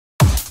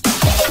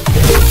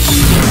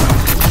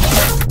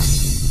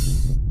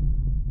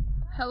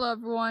Hello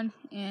everyone,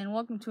 and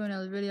welcome to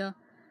another video.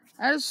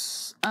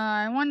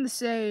 I wanted to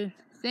say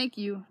thank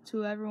you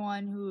to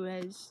everyone who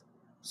has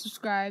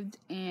subscribed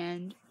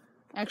and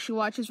actually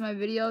watches my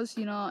videos.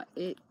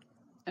 It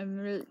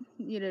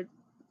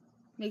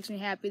makes me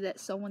happy that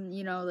someone,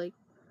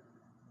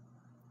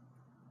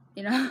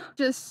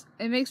 just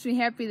it makes me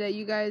happy that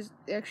you guys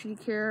actually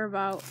care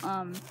about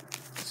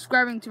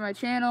subscribing to my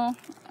channel.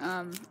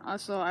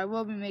 Also, I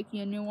will be making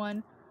a new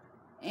one,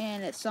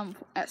 and at some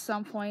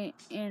point,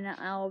 and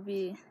I'll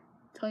be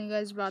telling you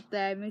guys about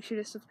that. Make sure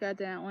to subscribe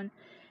to that one,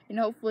 and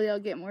hopefully I'll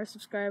get more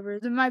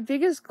subscribers. And my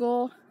biggest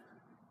goal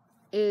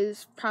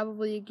is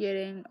probably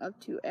getting up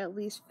to at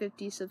least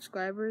 50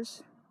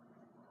 subscribers.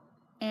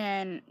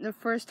 And the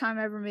first time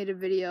I ever made a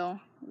video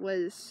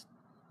was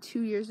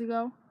 2 years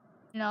ago.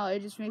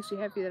 It just makes me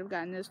happy that I've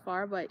gotten this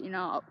far. But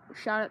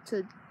shout out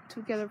to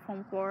Together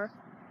Home 4,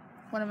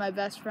 one of my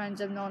best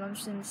friends. I've known him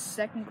since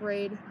 2nd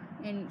grade,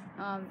 and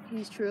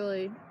he's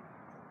truly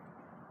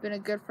been a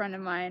good friend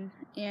of mine,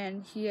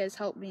 and he has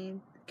helped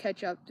me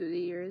catch up through the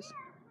years.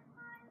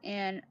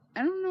 And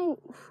I don't know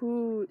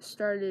who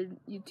started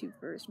YouTube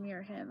first, me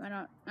or him.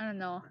 I don't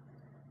know.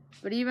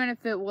 But even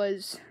if it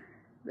was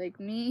like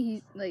me,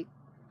 he's like,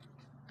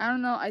 I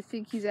don't know, I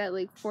think he's at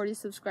like 40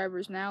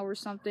 subscribers now or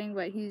something,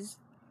 but he's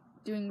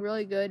doing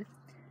really good.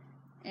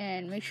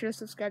 And make sure to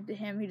subscribe to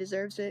him. He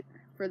deserves it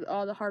for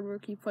all the hard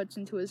work he puts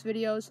into his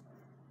videos.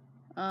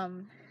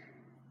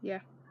 Yeah.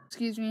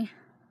 Excuse me.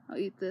 I'll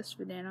eat this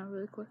banana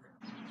really quick.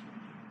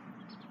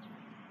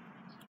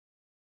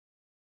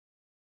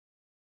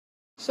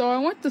 So I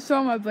went to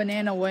throw my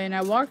banana away, and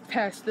I walked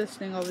past this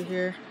thing over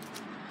here.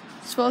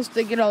 It's supposed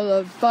to get all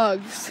the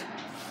bugs.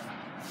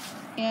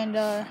 And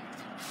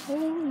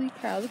holy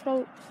cow! Look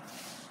how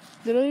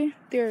literally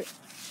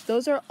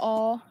those are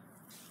all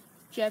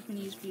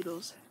Japanese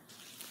beetles.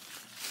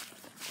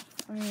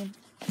 I mean,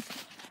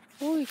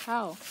 holy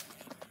cow!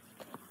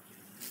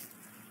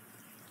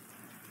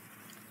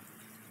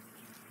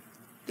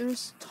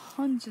 There's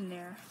tons in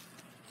there.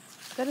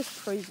 That is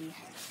crazy.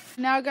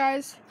 Now,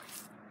 guys.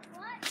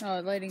 Oh,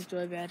 lighting's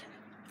really bad.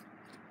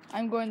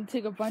 I'm going to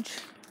take a bunch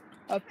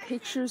of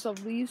pictures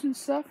of leaves and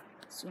stuff.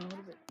 So in a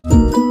little bit.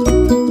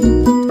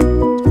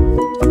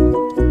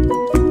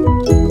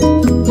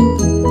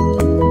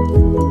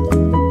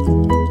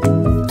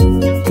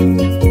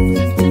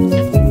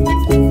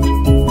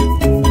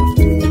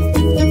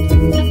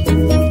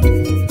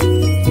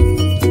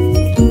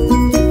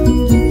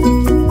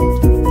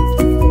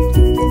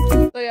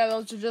 So yeah,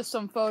 those are just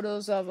some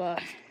photos of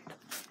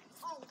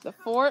the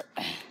fort.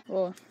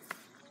 Well,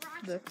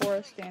 the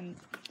forest and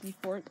the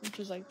fort, which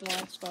is like the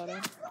last photo.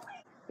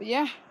 But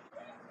yeah,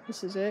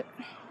 this is it.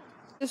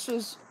 This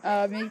was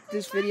make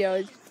this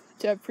video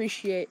to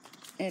appreciate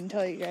and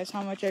tell you guys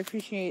how much I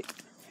appreciate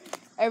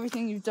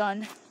everything you've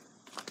done.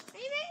 Are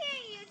you making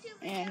a YouTube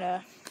video?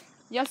 And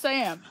yes, I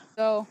am.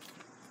 So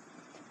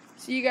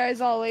see you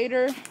guys all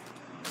later,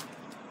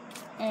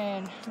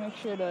 and make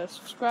sure to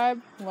subscribe,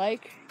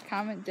 like,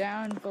 comment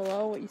down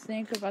below what you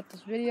think about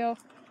this video,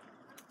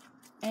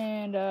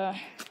 and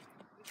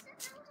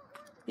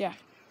yeah,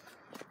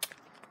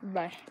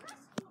 bye.